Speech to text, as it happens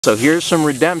So here's some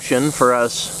redemption for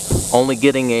us only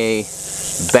getting a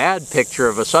bad picture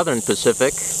of a Southern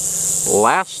Pacific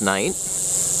last night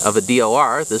of a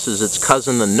DOR. This is its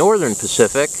cousin, the Northern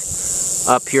Pacific,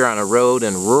 up here on a road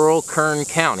in rural Kern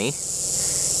County,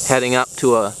 heading up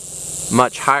to a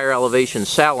much higher elevation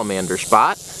salamander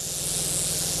spot.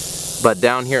 But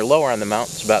down here lower on the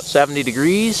mountain, it's about 70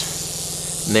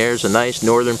 degrees, and there's a nice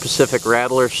Northern Pacific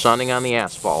rattler sunning on the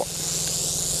asphalt.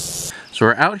 So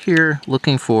we're out here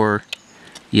looking for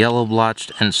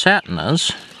yellow-blotched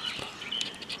Ensatinas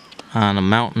on a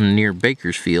mountain near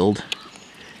Bakersfield,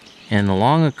 and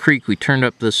along a creek we turned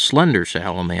up this slender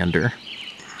salamander.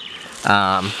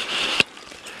 I'm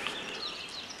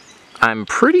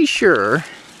pretty sure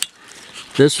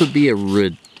this would be a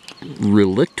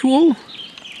relictual,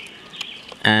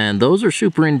 and those are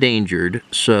super endangered,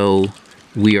 so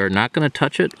we are not going to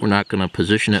touch it. We're not going to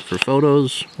position it for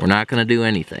photos. We're not going to do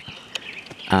anything.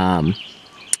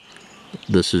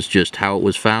 This is just how it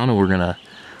was found, and we're going to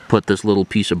put this little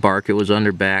piece of bark it was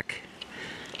under back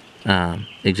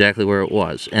exactly where it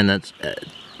was. And that's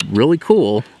really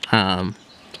cool. We're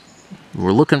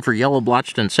looking for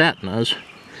yellow-blotched Ensatinas.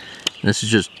 This is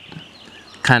just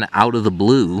kind of out of the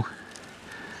blue.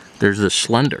 There's this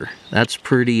slender. That's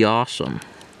pretty awesome.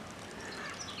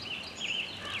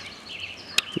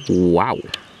 Wow.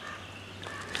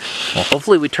 Well,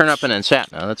 hopefully we turn up an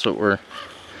Ensatina. That's what we're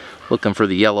looking for,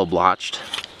 the yellow-blotched.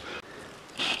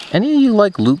 Any of you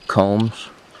like Luke Combs,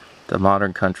 the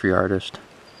modern country artist?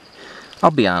 I'll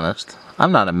be honest,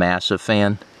 I'm not a massive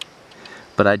fan,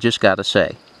 but I just gotta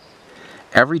say,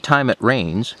 every time it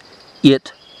rains,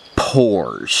 it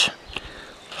pours.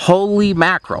 Holy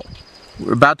mackerel.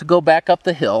 We're about to go back up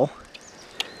the hill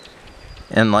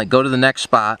and like go to the next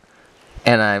spot,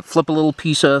 and I flip a little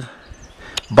piece of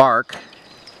bark,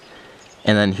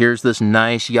 and then here's this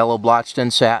nice yellow-blotched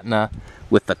Ensatina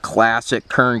with the classic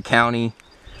Kern County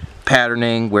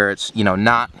patterning where it's, you know,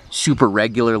 not super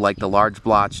regular like the large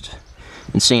blotched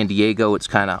in San Diego. It's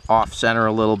kind of off-center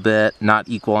a little bit, not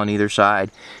equal on either side,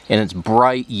 and it's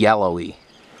bright yellowy.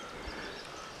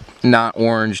 Not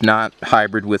orange, not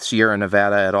hybrid with Sierra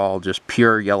Nevada at all, just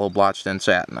pure yellow-blotched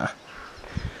Ensatina.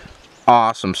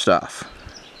 Awesome stuff.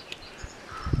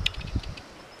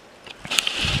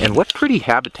 And what pretty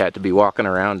habitat to be walking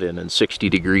around in 60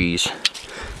 degrees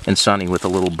and sunny with a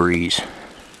little breeze.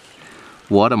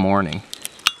 What a morning.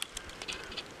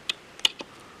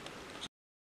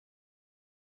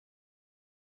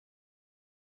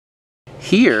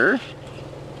 Here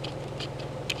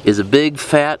is a big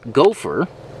fat gopher.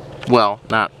 Well,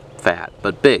 not fat,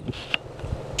 but big.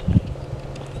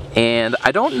 And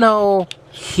I don't know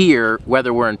here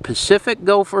whether we're in Pacific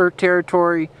gopher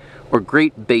territory or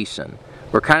Great Basin.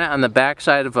 We're kind of on the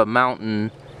backside of a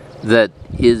mountain that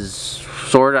is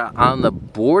sort of on the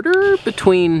border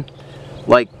between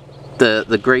like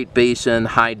the Great Basin,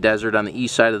 high desert on the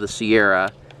east side of the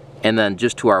Sierra, and then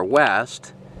just to our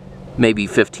west, maybe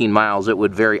 15 miles, it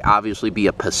would very obviously be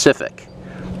a Pacific.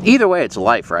 Either way, it's a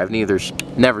lifer. I've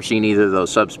never seen either of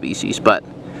those subspecies, but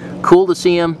cool to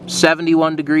see them.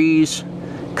 71 degrees,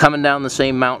 coming down the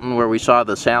same mountain where we saw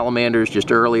the salamanders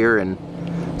just earlier, and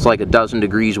it's like a dozen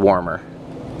degrees warmer.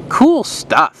 Cool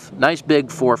stuff. Nice big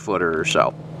 4-footer or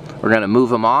so. We're going to move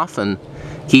them off and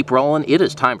keep rolling. It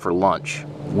is time for lunch.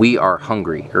 We are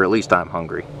hungry, or at least I'm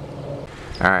hungry.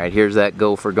 Alright, here's that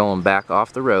gopher going back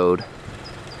off the road.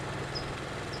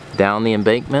 Down the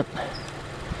embankment.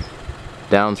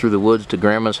 Down through the woods to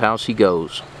Grandma's house he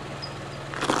goes.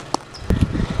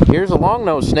 Here's a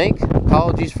long-nosed snake.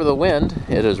 Apologies for the wind.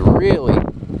 It is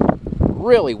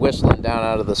really whistling down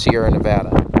out of the Sierra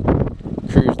Nevada.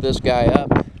 Cruise this guy up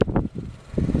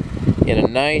in a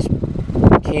nice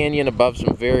canyon above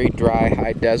some very dry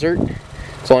high desert.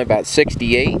 It's only about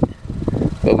 68,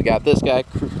 but we got this guy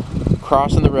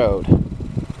crossing the road.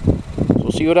 So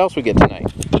we'll see what else we get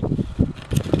tonight.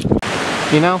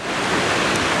 You know,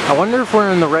 I wonder if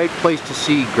we're in the right place to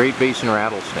see Great Basin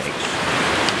rattlesnakes.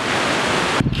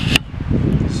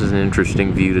 This is an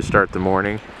interesting view to start the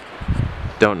morning.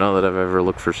 Don't know that I've ever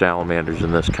looked for salamanders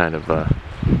in this kind of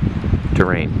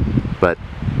terrain, but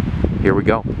here we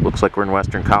go. Looks like we're in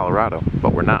western Colorado,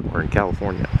 but we're not. We're in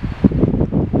California.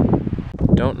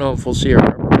 Don't know if we'll see a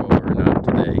Herper or not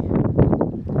today,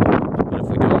 but if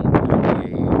we don't, it'll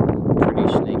be a pretty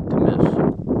snake to miss.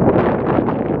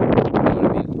 You know what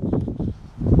I mean?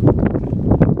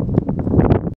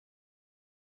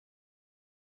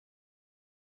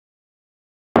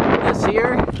 This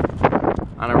here,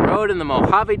 on a road in the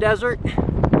Mojave Desert,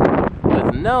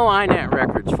 with no INAT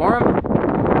records for him,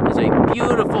 is a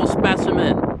beautiful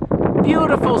specimen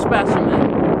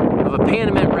of a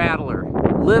Panamint rattler.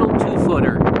 little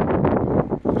 2-footer.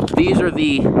 These are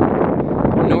the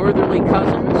northerly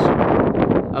cousins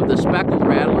of the speckled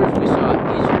rattlers. We saw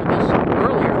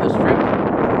earlier this trip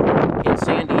in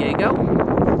San Diego.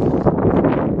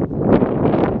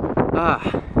 But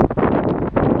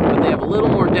they have a little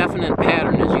more definite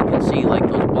pattern, as you can see, like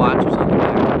those blotches on the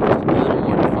back. Just a little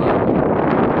more defined.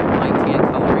 Light tan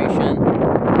coloration.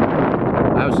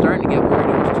 I was starting to get worried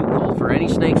it was too cold for any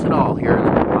snakes at all here in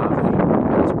the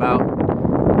Mojave. It's about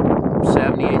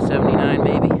 78, 79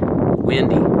 maybe.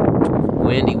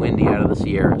 Windy out of the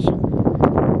Sierras.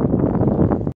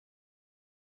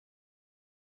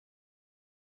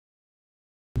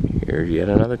 Here's yet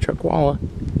another chuckwalla.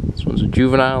 This one's a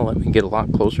juvenile. Let me get a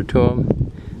lot closer to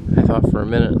him. I thought for a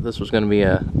minute this was going to be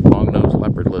a long-nosed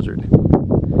leopard lizard,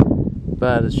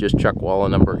 but it's just chuckwalla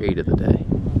number 8 of the day.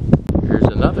 Here's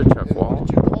another chuckwalla.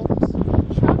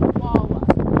 Chuckwalla.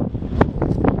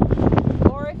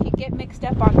 Or if you get mixed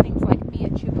up on things like me, a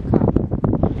chupacabra.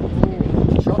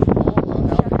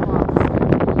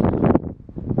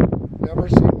 Never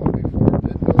seen one before,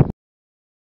 didn't know.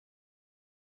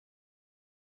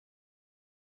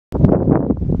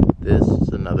 This is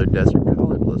another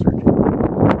desert-colored lizard.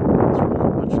 It's really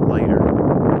much lighter.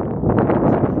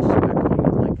 It's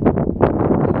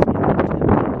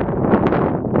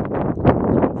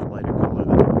much lighter color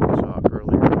than what we saw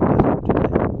earlier in the desert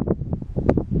today.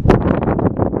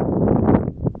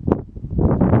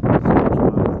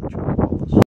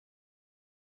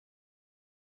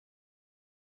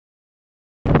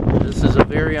 This is a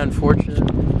very unfortunate,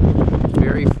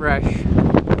 very fresh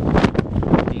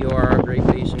DOR Great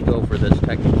Basin gopher that's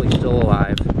technically still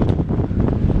alive.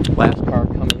 Last car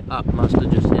coming up must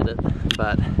have just hit it,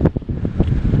 but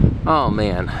oh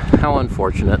man, how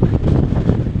unfortunate.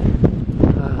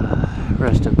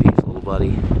 Rest in peace, little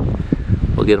buddy.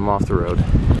 We'll get him off the road.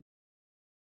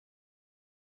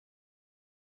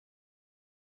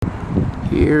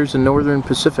 Here's a northern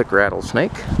Pacific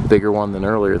rattlesnake, bigger one than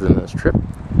earlier than this trip,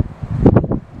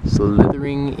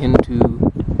 slithering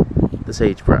into the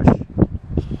sagebrush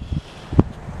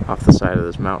off the side of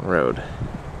this mountain road.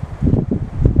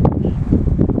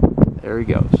 There he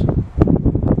goes.